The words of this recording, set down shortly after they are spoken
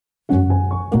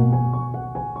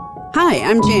Hi,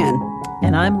 I'm Jan.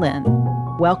 And I'm Lynn.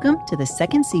 Welcome to the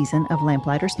second season of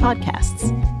Lamplighters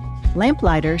Podcasts.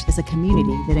 Lamplighters is a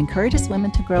community that encourages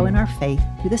women to grow in our faith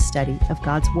through the study of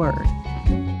God's Word.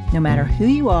 No matter who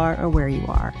you are or where you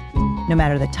are, no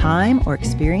matter the time or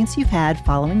experience you've had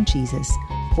following Jesus,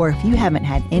 or if you haven't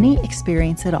had any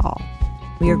experience at all,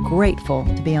 we are grateful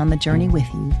to be on the journey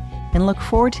with you and look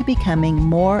forward to becoming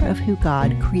more of who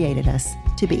God created us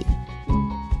to be.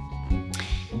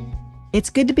 It's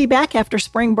good to be back after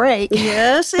spring break.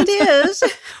 Yes, it is.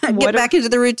 Get back into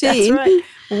the routine. That's right.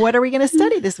 What are we going to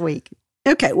study this week?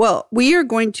 Okay, well, we are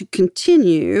going to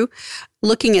continue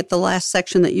looking at the last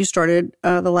section that you started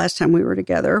the last time we were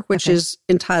together, which is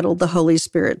entitled The Holy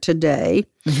Spirit Today.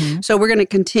 Mm-hmm. So we're going to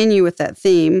continue with that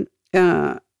theme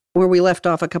where we left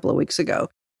off a couple of weeks ago,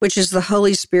 which is the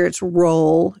Holy Spirit's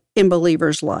role in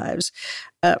believers' lives.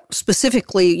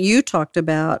 Specifically, you talked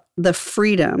about the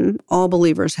freedom all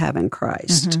believers have in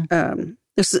Christ.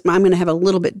 Mm-hmm. I'm going to have a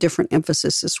little bit different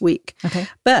emphasis this week,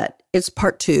 but it's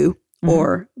part 2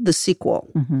 or the sequel.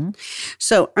 Mm-hmm.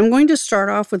 So I'm going to start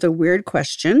off with a weird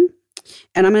question,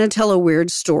 and I'm going to tell a weird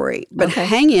story. But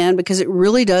hang in, because it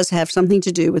really does have something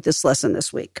to do with this lesson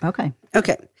this week. Okay.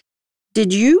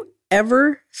 Did you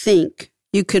ever think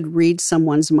you could read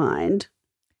someone's mind,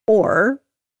 or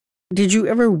did you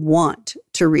ever want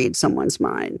to read someone's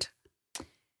mind?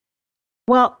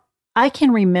 Well, I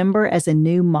can remember as a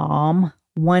new mom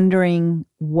wondering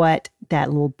what that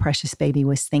little precious baby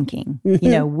was thinking,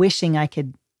 wishing I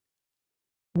could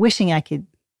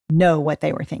know what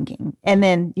they were thinking. And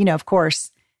then, of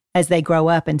course, as they grow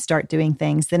up and start doing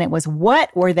things, then it was,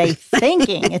 what were they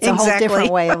thinking? It's a whole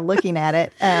different way of looking at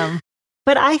it.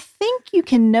 But I think you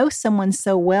can know someone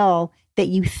so well that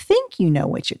you think you know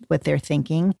what they're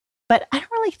thinking, but I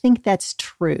don't really think that's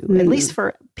true, at least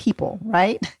for people,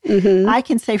 right? Mm-hmm. I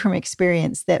can say from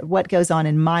experience that what goes on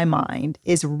in my mind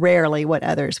is rarely what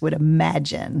others would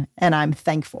imagine, and I'm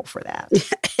thankful for that.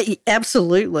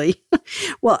 Absolutely.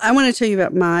 Well, I want to tell you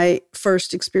about my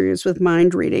first experience with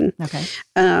mind reading. Okay.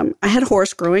 I had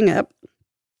Horace growing up.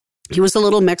 He was a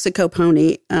little Mexico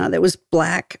pony that was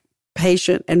black,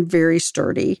 patient, and very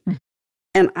sturdy.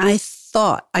 And I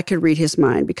thought I could read his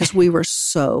mind because we were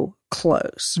so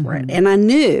close, right? And I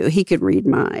knew he could read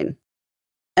mine.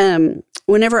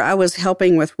 Whenever I was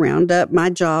helping with Roundup, my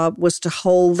job was to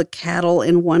hold the cattle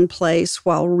in one place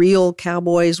while real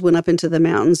cowboys went up into the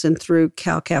mountains and threw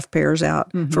cow-calf pairs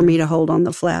out for me to hold on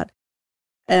the flat.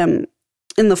 In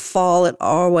the fall, it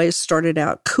always started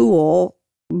out cool,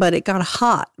 but it got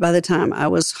hot by the time I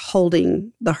was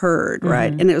holding the herd,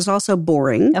 right? And it was also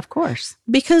boring. Of course.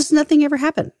 Because nothing ever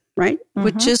happened, right?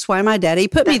 Which is why my daddy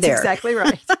put me there. That's exactly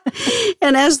right.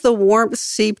 And as the warmth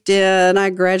seeped in, I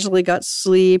gradually got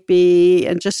sleepy.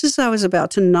 And just as I was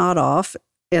about to nod off,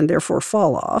 and therefore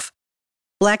fall off,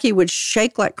 Blackie would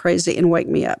shake like crazy and wake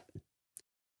me up.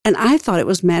 And I thought it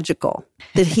was magical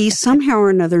that he somehow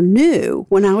or another knew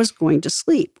when I was going to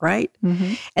sleep, right?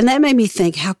 Mm-hmm. And that made me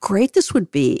think how great this would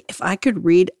be if I could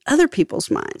read other people's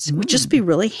minds. It would just be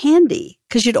really handy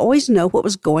because you'd always know what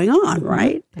was going on,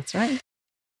 right? That's right.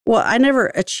 Well, I never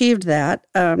achieved that.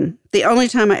 The only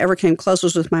time I ever came close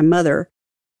was with my mother.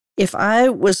 If I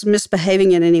was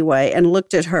misbehaving in any way and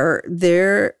looked at her,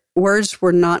 their words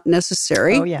were not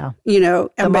necessary. Oh, yeah.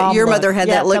 But your mother had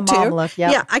that look too. Look,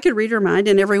 yeah, I could read her mind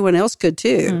and everyone else could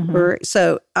too.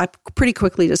 So I pretty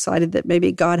quickly decided that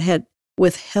maybe God had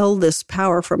withheld this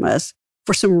power from us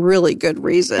for some really good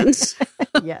reasons.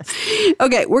 Yes.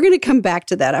 Okay, we're going to come back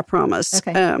to that, I promise.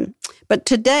 Okay. But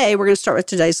today, we're going to start with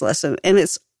today's lesson, and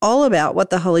it's all about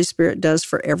what the Holy Spirit does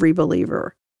for every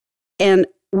believer. And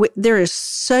there is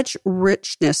such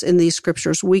richness in these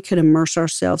scriptures. We could immerse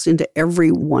ourselves into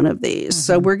every one of these.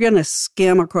 So we're going to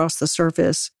skim across the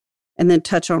surface and then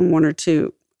touch on one or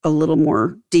two a little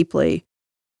more deeply.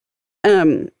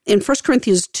 In 1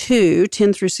 Corinthians 2,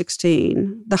 10 through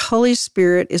 16, the Holy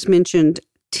Spirit is mentioned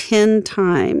 10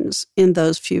 times in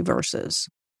those few verses.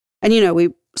 And, we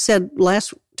said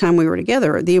last time we were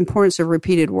together, the importance of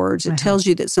repeated words. It tells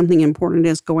you that something important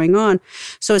is going on.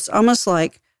 So it's almost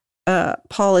like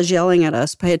Paul is yelling at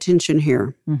us, pay attention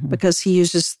here, because he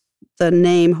uses the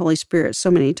name Holy Spirit so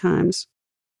many times.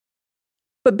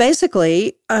 But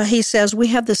basically, he says we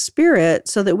have the Spirit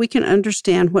so that we can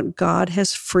understand what God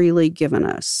has freely given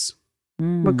us.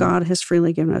 What God has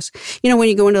freely given us. When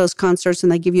you go into those concerts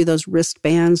and they give you those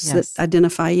wristbands that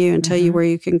identify you and tell you where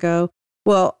you can go.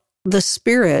 Well, the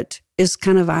Spirit is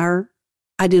kind of our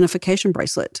identification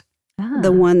bracelet,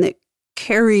 the one that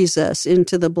carries us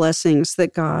into the blessings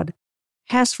that God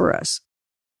has for us.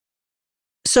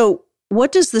 So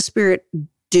what does the Spirit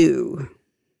do?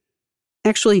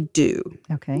 actually do.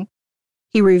 Okay.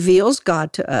 He reveals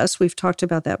God to us. We've talked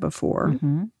about that before.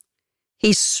 Mm-hmm.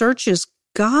 He searches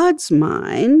God's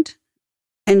mind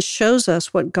and shows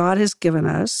us what God has given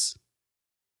us.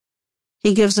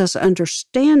 He gives us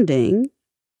understanding.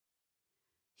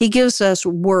 He gives us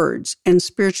words and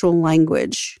spiritual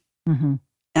language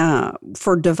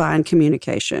for divine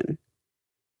communication.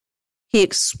 He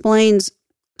explains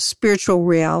spiritual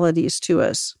realities to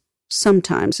us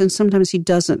sometimes, and sometimes he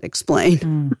doesn't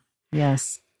explain.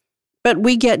 Yes. But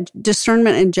we get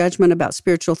discernment and judgment about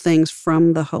spiritual things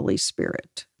from the Holy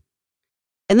Spirit.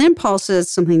 And then Paul says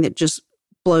something that just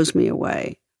blows me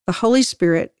away. The Holy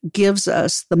Spirit gives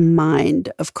us the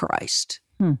mind of Christ.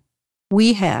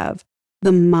 We have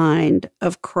the mind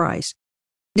of Christ.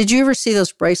 Did you ever see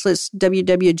those bracelets,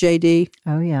 WWJD?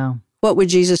 Oh, yeah. What would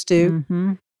Jesus do?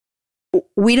 Mm-hmm.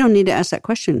 We don't need to ask that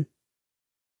question,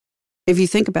 if you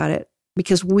think about it,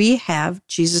 because we have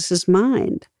Jesus's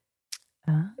mind.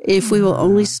 If we will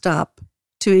only stop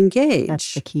to engage.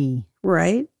 That's the key.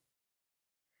 Right?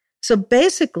 So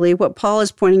basically, what Paul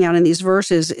is pointing out in these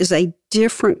verses is a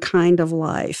different kind of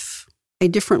life, a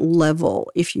different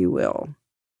level, if you will.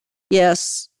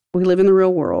 Yes, we live in the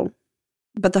real world,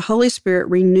 but the Holy Spirit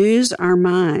renews our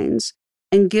minds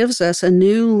and gives us a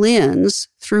new lens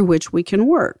through which we can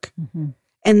work.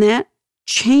 And that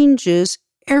changes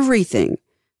everything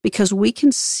because we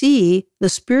can see the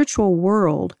spiritual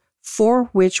world for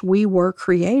which we were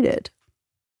created.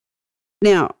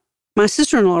 Now, my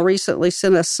sister-in-law recently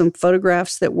sent us some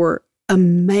photographs that were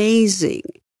amazing.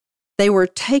 They were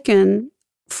taken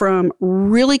from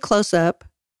really close up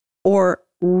or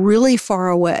really far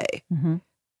away.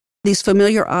 These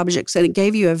familiar objects, and it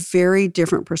gave you a very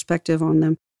different perspective on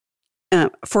them.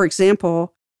 For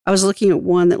example, I was looking at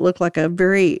one that looked like a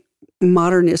very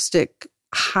modernistic,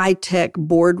 high-tech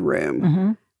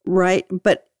boardroom, right?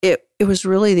 But it was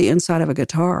really the inside of a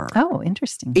guitar. Oh,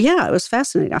 interesting. Yeah, it was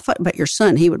fascinating. I thought about your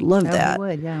son. He would love that. He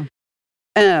would,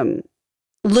 yeah.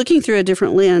 Looking through a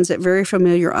different lens at very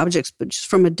familiar objects, but just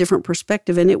from a different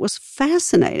perspective, and it was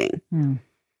fascinating.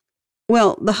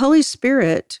 Well, the Holy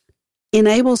Spirit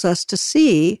enables us to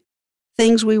see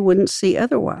things we wouldn't see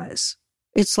otherwise.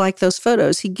 It's like those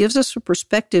photos. He gives us a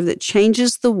perspective that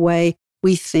changes the way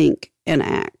we think and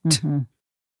act.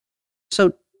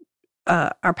 So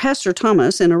our pastor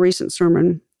Thomas, in a recent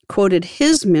sermon, quoted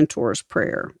his mentor's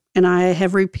prayer, and I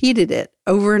have repeated it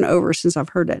over and over since I've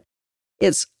heard it.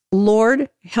 It's, Lord,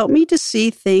 help me to see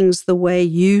things the way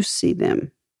you see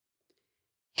them.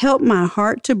 Help my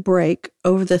heart to break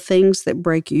over the things that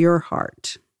break your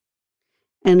heart.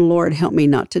 And Lord, help me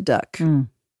not to duck.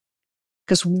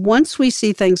 Because once we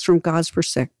see things from God's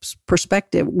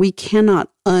perspective, we cannot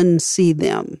unsee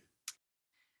them.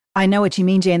 I know what you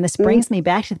mean, Jan. This brings me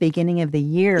back to the beginning of the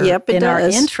year. Yep, it in does.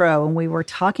 Our intro, and we were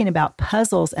talking about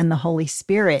puzzles and the Holy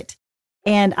Spirit.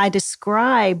 And I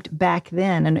described back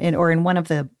then, or in one of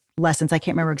the lessons, I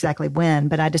can't remember exactly when,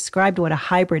 but I described what a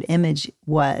hybrid image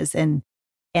was. And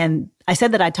I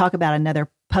said that I'd talk about another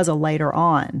puzzle later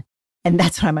on. And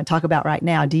that's what I'm going to talk about right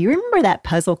now. Do you remember that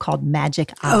puzzle called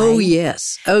Magic Eye? Oh,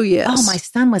 yes. Oh, yes. Oh, my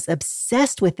son was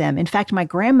obsessed with them. In fact, my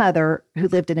grandmother, who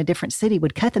lived in a different city,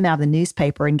 would cut them out of the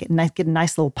newspaper and get a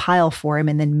nice little pile for him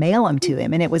and then mail them to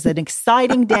him. And it was an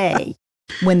exciting day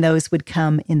when those would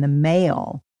come in the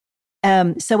mail.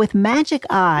 So with Magic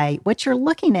Eye, what you're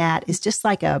looking at is just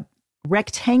like a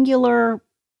rectangular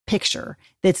picture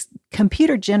that's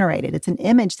computer generated. It's an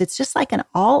image that's just like an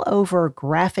all over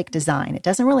graphic design. It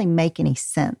doesn't really make any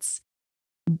sense.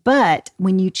 But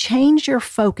when you change your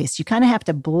focus, you kind of have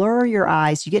to blur your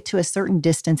eyes. You get to a certain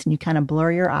distance and you kind of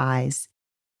blur your eyes.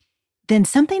 Then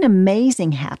something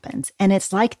amazing happens. And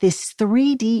it's like this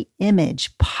 3D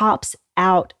image pops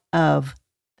out of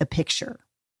the picture.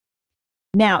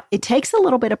 Now, it takes a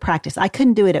little bit of practice. I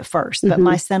couldn't do it at first, but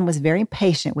my son was very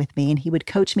patient with me and he would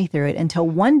coach me through it until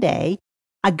one day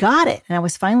I got it and I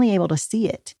was finally able to see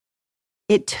it.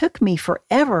 It took me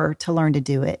forever to learn to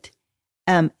do it.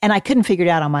 And I couldn't figure it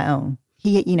out on my own.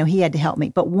 He had to help me.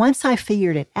 But once I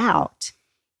figured it out,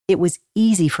 it was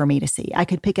easy for me to see. I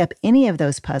could pick up any of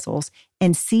those puzzles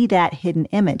and see that hidden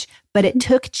image. But it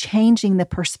took changing the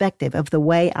perspective of the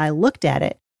way I looked at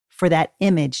it for that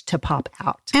image to pop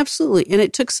out. Absolutely. And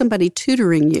it took somebody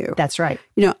tutoring you. That's right.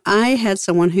 You know, I had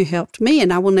someone who helped me,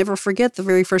 and I will never forget the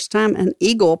very first time an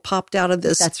eagle popped out of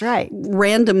this That's right.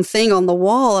 random thing on the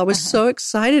wall. I was so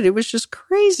excited. It was just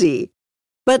crazy.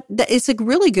 But it's a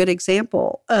really good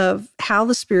example of how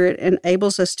the Spirit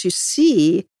enables us to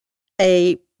see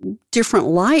a different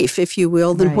life, if you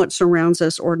will, than what surrounds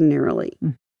us ordinarily.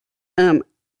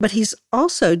 But he's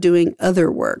also doing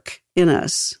other work in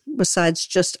us besides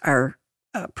just our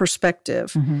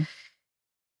perspective.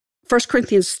 1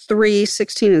 Corinthians 3,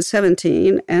 16 and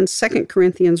 17, and 2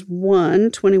 Corinthians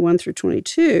 1, 21 through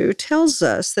 22 tells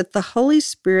us that the Holy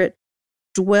Spirit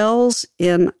dwells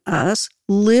in us,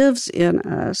 lives in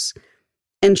us,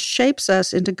 and shapes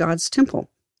us into God's temple.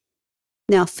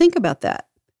 Now, think about that.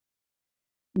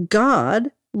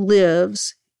 God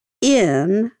lives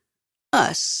in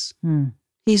us.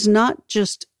 He's not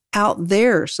just out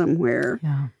there somewhere.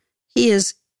 Yeah. He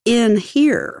is in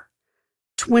here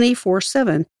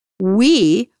 24/7.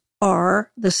 We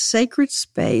are the sacred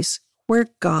space where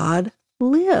God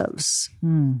lives.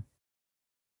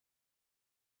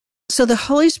 So the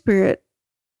Holy Spirit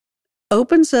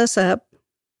opens us up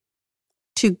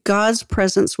to God's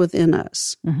presence within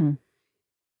us.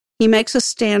 He makes us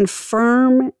stand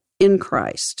firm in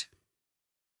Christ,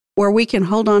 where we can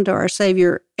hold on to our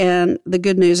Savior and the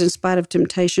good news in spite of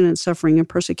temptation and suffering and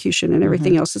persecution and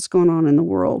everything else that's going on in the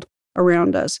world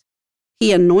around us.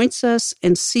 He anoints us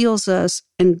and seals us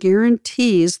and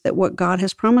guarantees that what God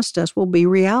has promised us will be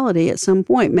reality at some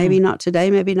point. Maybe not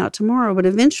today, maybe not tomorrow, but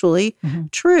eventually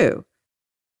true.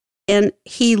 And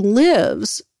He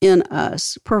lives in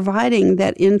us, providing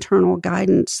that internal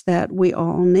guidance that we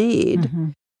all need.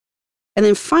 And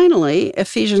then finally,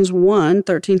 Ephesians 1,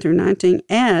 13 through 19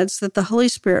 adds that the Holy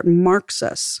Spirit marks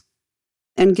us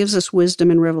and gives us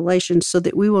wisdom and revelation so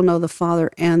that we will know the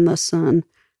Father and the Son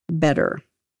better.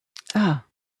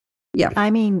 Yeah.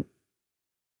 I mean,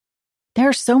 there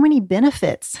are so many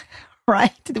benefits,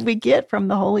 right, that we get from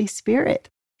the Holy Spirit.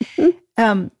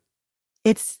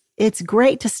 It's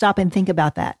great to stop and think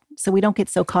about that so we don't get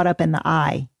so caught up in the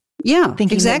I. Yeah,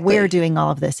 thinking exactly. that we're doing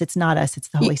all of this. It's not us, it's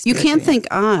the Holy Spirit. You can't think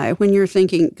I when you're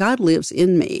thinking God lives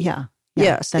in me. Yeah.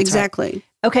 Yes, exactly. Right.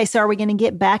 Okay, so are we going to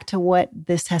get back to what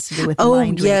this has to do with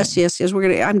mind reading? Yes.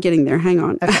 I'm getting there. Hang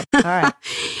on. Okay, all right.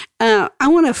 I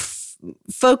want to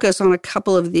focus on a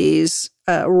couple of these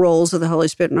roles of the Holy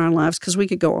Spirit in our lives because we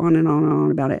could go on and on and on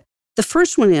about it. The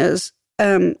first one is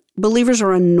believers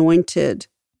are anointed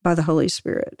by the Holy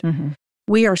Spirit.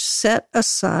 We are set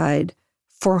aside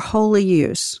for holy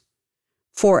use,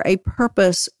 for a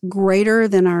purpose greater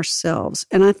than ourselves.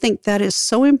 And I think that is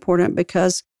so important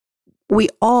because we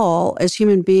all, as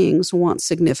human beings, want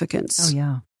significance. Oh,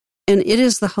 yeah. And it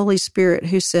is the Holy Spirit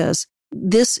who says,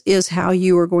 this is how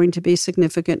you are going to be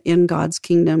significant in God's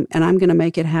kingdom, and I'm going to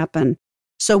make it happen.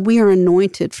 So we are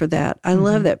anointed for that. I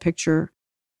love that picture.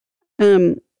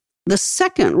 The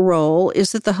second role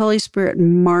is that the Holy Spirit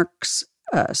marks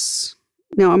us.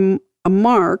 Now, a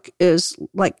mark is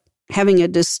like having a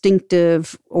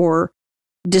distinctive or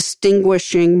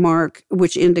distinguishing mark,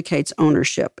 which indicates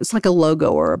ownership. It's like a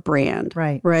logo or a brand,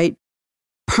 right?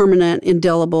 Permanent,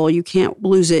 indelible. You can't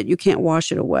lose it. You can't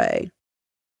wash it away.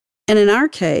 And in our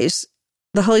case,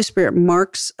 the Holy Spirit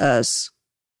marks us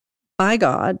by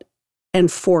God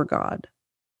and for God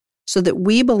so that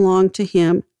we belong to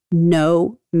Him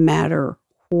no matter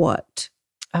what.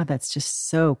 Oh, that's just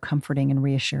so comforting and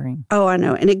reassuring. Oh, I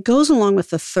know. And it goes along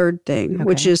with the third thing,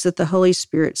 which is that the Holy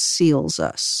Spirit seals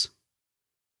us.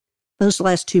 Those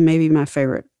last two may be my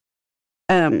favorite.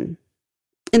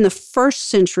 In the first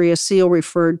century, a seal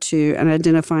referred to an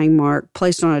identifying mark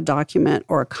placed on a document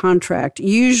or a contract,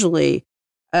 usually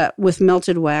with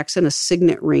melted wax and a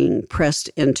signet ring pressed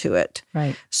into it,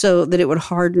 so that it would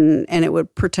harden and it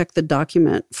would protect the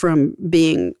document from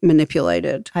being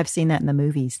manipulated. I've seen that in the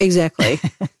movies. Exactly.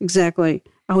 Exactly.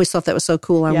 I always thought that was so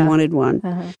cool. I wanted one.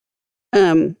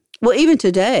 Well, even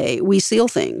today, we seal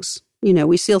things. You know,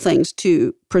 we seal things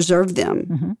to preserve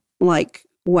them, like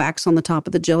wax on the top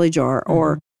of the jelly jar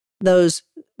or those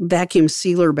vacuum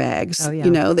sealer bags, you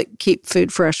know, that keep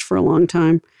food fresh for a long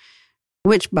time,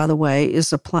 which, by the way,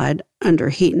 is applied under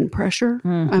heat and pressure,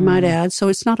 I might add. So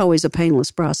it's not always a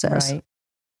painless process.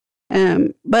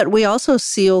 But we also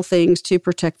seal things to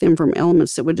protect them from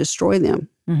elements that would destroy them,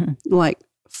 like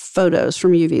photos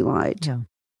from UV light,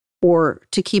 or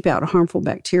to keep out harmful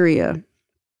bacteria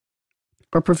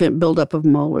or prevent buildup of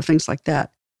mold or things like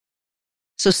that.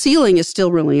 So sealing is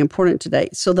still really important today.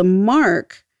 So the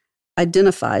mark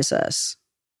identifies us.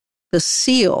 The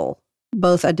seal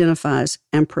both identifies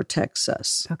and protects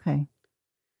us. Okay.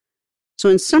 So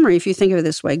in summary, if you think of it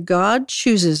this way, God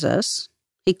chooses us,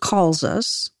 He calls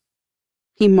us,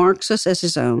 He marks us as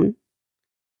His own,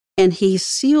 and He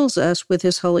seals us with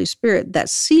His Holy Spirit. That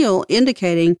seal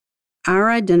indicating our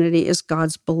identity as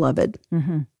God's beloved.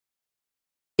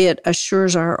 It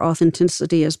assures our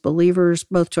authenticity as believers,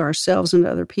 both to ourselves and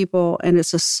to other people, and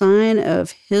it's a sign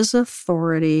of His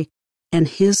authority and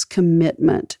His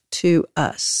commitment to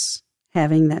us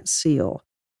having that seal.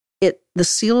 The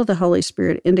seal of the Holy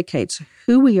Spirit indicates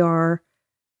who we are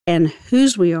and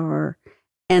whose we are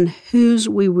and whose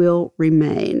we will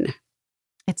remain.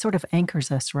 It sort of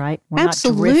anchors us, right? We're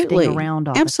Absolutely. not drifting around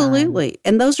all Absolutely. the time.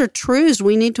 And those are truths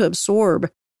we need to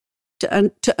absorb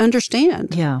to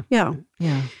understand. Yeah. Yeah.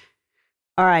 Yeah.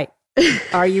 All right.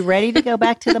 Are you ready to go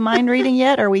back to the mind reading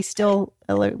yet? Or we still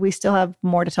have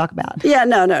more to talk about? Yeah,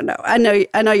 no. I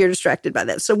know you're distracted by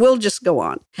that. So we'll just go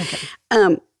on.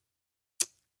 Okay.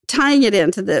 Tying it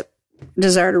into the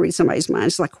desire to read somebody's mind,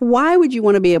 it's like, why would you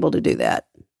want to be able to do that?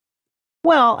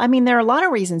 Well, I mean, there are a lot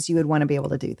of reasons you would want to be able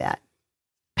to do that.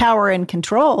 Power and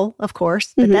control, of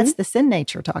course, but that's the sin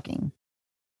nature talking.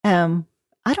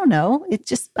 I don't know. It's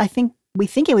just, we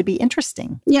think it would be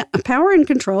interesting. Yeah, power and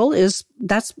control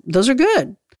those are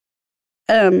good.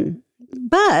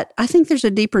 But I think there's a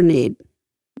deeper need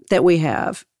that we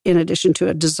have in addition to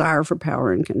a desire for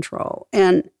power and control.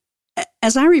 And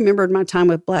as I remembered my time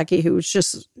with Blackie, who was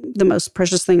just the most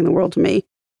precious thing in the world to me,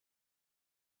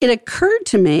 it occurred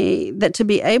to me that to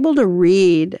be able to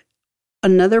read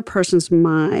another person's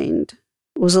mind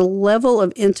was a level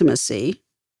of intimacy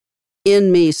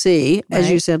in me, as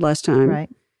you said last time. Right.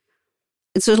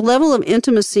 It's a level of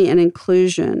intimacy and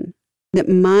inclusion that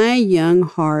my young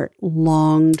heart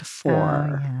longed for.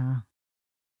 Oh, yeah.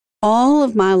 All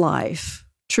of my life,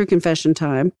 true confession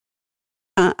time,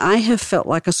 I have felt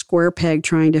like a square peg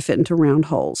trying to fit into round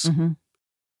holes. Mm-hmm.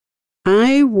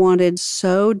 I wanted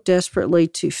so desperately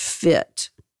to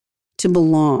fit, to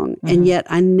belong, and yet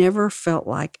I never felt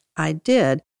like I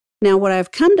did. Now, what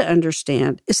I've come to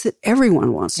understand is that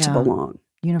everyone wants to belong.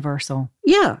 Universal.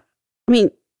 Yeah. I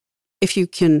mean, if you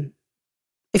can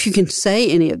say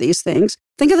any of these things,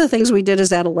 think of the things we did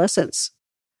as adolescents.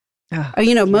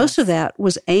 Most of that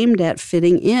was aimed at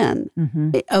fitting in,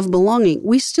 of belonging.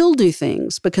 We still do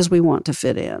things because we want to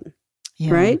fit in,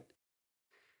 right?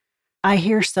 I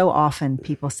hear so often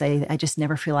people say, I just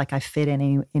never feel like I fit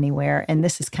in anywhere. And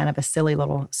this is kind of a silly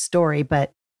little story,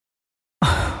 but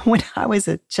when I was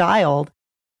a child,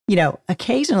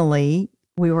 occasionally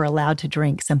we were allowed to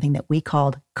drink something that we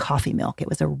called coffee milk. It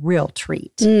was a real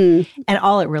treat. And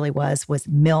all it really was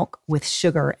milk with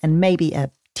sugar and maybe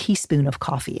a teaspoon of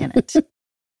coffee in it.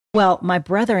 Well, my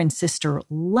brother and sister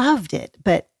loved it.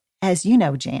 But as you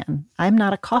know, Jan, I'm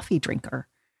not a coffee drinker.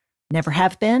 Never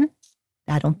have been.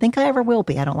 I don't think I ever will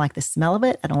be. I don't like the smell of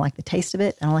it. I don't like the taste of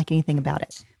it. I don't like anything about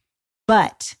it.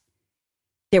 But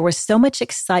there was so much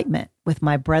excitement with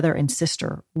my brother and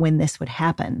sister when this would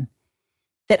happen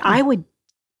that I would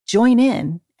join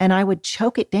in and I would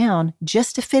choke it down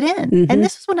just to fit in. And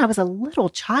this was when I was a little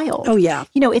child. Oh, yeah.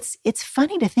 It's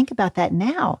funny to think about that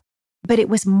now, but it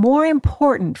was more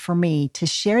important for me to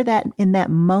share that in that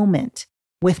moment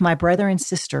with my brother and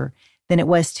sister than it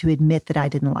was to admit that I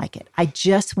didn't like it. I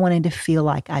just wanted to feel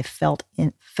like I felt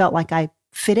like I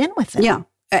fit in with them. Yeah.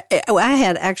 I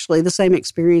had actually the same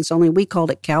experience, only we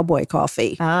called it cowboy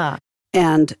coffee.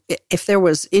 And if there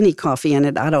was any coffee in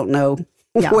it, I don't know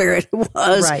where it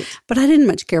was. Right. But I didn't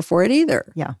much care for it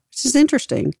either. Yeah. Which is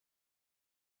interesting.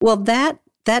 Well, that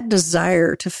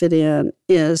desire to fit in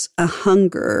is a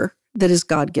hunger that is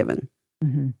God-given.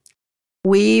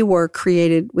 We were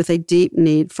created with a deep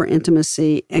need for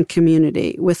intimacy and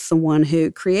community with the one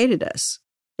who created us.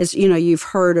 It's, you've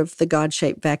heard of the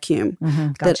God-shaped vacuum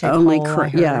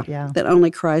that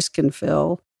only Christ can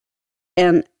fill.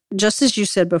 And just as you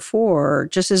said before,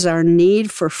 just as our need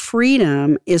for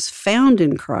freedom is found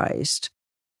in Christ,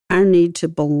 our need to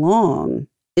belong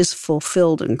is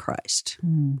fulfilled in Christ.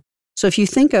 So if you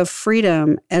think of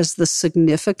freedom as the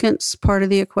significance part of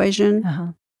the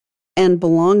equation and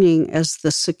belonging as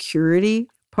the security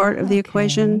part of the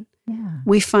equation,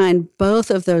 we find both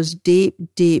of those deep,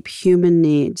 deep human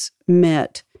needs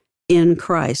met in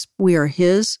Christ. We are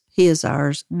His, He is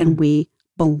ours, and we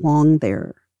belong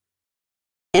there.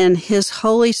 And His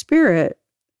Holy Spirit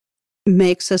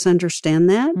makes us understand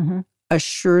that,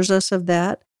 assures us of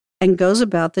that, and goes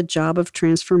about the job of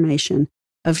transformation,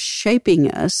 of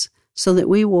shaping us so that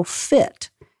we will fit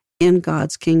in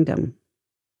God's kingdom.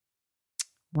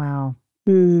 Wow.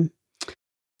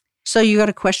 So you got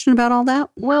a question about all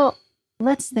that? Well,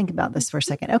 let's think about this for a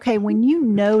second. Okay, when you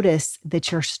notice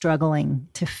that you're struggling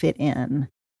to fit in,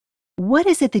 what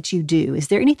is it that you do? Is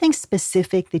there anything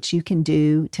specific that you can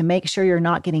do to make sure you're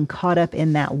not getting caught up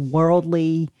in that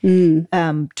worldly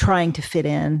trying to fit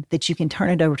in, that you can turn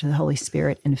it over to the Holy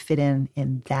Spirit and fit in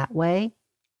that way?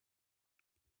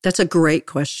 That's a great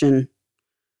question.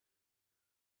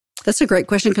 That's a great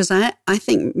question because I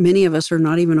think many of us are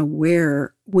not even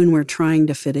aware when we're trying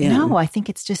to fit in. No, I think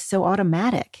it's just so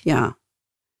automatic. Yeah.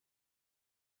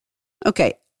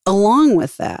 Okay. Along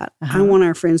with that, I want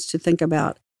our friends to think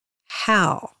about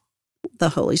how the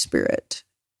Holy Spirit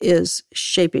is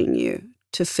shaping you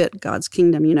to fit God's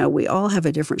kingdom. You know, we all have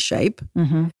a different shape,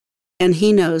 and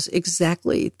He knows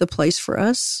exactly the place for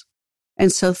us.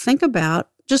 And so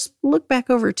just look back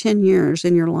over 10 years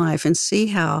in your life and see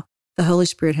how the Holy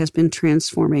Spirit has been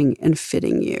transforming and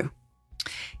fitting you.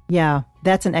 Yeah,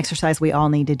 that's an exercise we all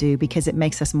need to do because it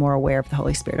makes us more aware of the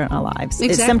Holy Spirit in our lives.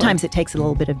 Exactly. Sometimes it takes a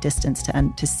little bit of distance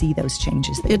to see those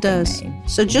changes that it does. Made.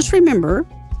 So just remember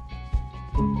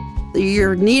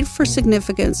your need for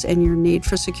significance and your need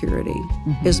for security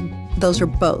those are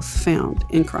both found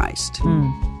in Christ.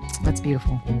 That's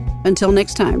beautiful. Until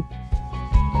next time.